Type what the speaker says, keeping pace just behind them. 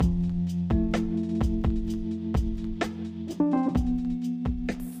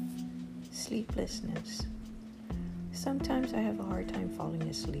Sleeplessness. Sometimes I have a hard time falling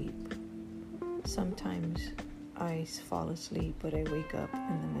asleep. Sometimes I fall asleep, but I wake up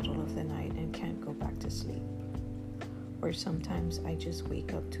in the middle of the night and can't go back to sleep. Or sometimes I just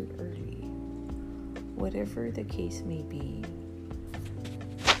wake up too early. Whatever the case may be,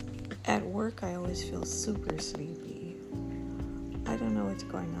 at work I always feel super sleepy. I don't know what's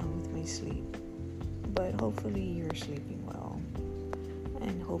going on with my sleep, but hopefully you're sleeping well.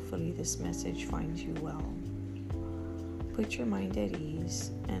 And hopefully this message finds you well. Put your mind at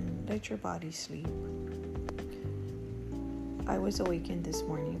ease and let your body sleep. I was awakened this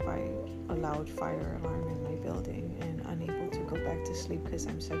morning by a loud fire alarm in my building and unable to go back to sleep because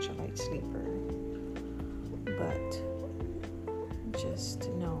I'm such a light sleeper. But just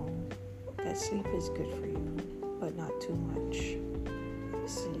know that sleep is good for you, but not too much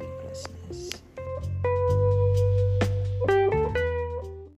sleeplessness.